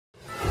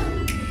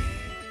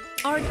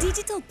Our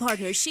digital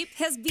partnership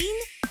has been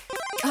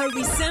a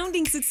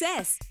resounding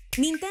success.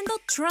 Nintendo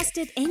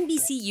trusted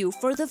NBCU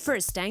for the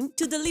first time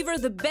to deliver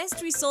the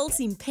best results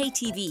in pay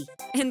TV.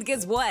 And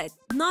guess what?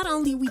 Not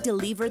only we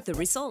delivered the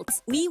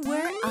results, we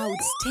were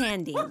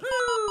outstanding.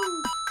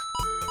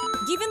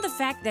 Given the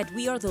fact that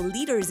we are the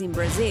leaders in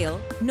Brazil,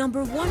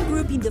 #1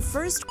 group in the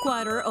first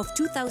quarter of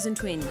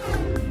 2020,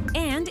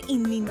 and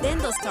in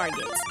Nintendo's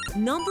targets,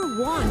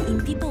 #1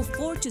 in people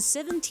 4 to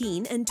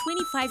 17 and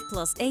 25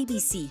 plus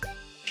ABC.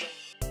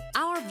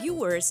 Our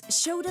viewers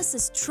showed us a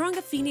strong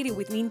affinity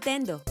with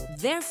Nintendo,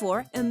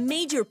 therefore a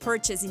major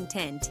purchase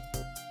intent.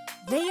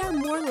 They are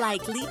more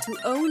likely to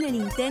own a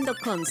Nintendo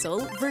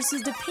console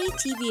versus the pay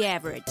TV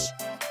average.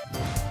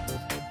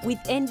 With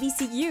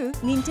NBCU,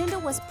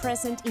 Nintendo was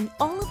present in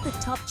all of the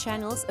top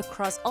channels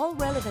across all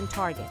relevant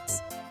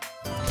targets.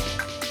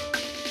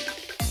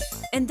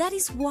 And that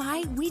is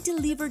why we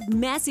delivered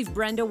massive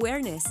brand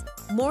awareness.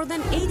 More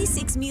than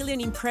 86 million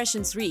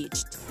impressions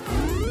reached.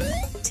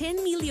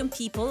 10 million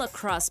people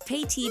across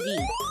pay TV,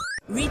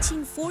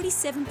 reaching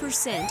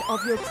 47%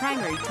 of your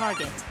primary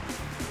target.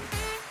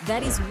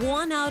 That is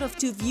 1 out of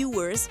 2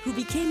 viewers who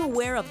became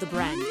aware of the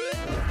brand,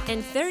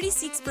 and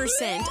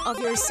 36% of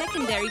your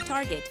secondary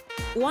target,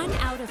 1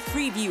 out of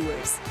 3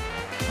 viewers.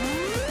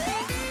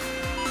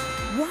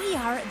 Why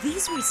are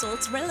these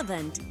results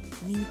relevant?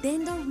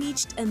 Nintendo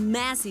reached a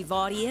massive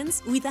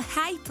audience with a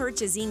high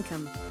purchase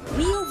income.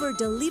 We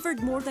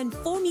over-delivered more than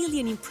 4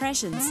 million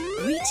impressions,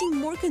 reaching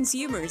more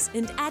consumers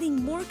and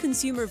adding more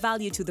consumer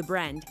value to the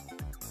brand.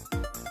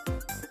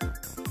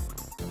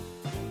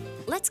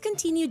 Let's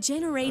continue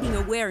generating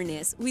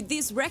awareness with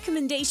these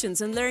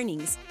recommendations and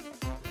learnings.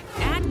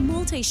 Add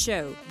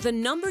Multi-Show, the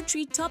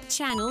 #3 top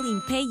channel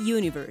in Pay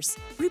Universe,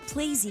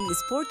 replacing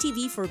Sport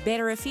TV for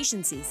better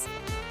efficiencies.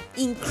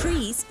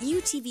 Increase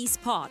UTV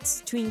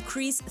spots to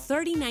increase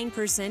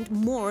 39%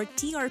 more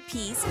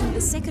TRPs in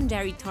the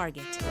secondary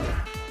target.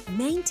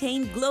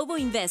 Maintain global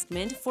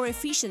investment for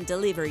efficient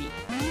delivery.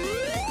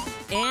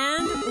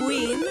 And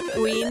win,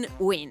 win,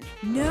 win.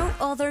 No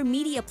other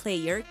media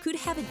player could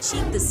have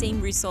achieved the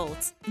same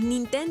results.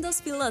 Nintendo's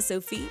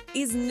philosophy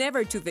is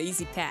never to the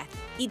easy path.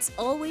 It's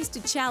always to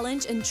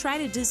challenge and try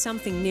to do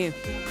something new.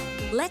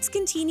 Let's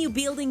continue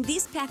building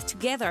this path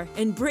together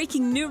and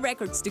breaking new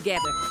records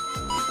together.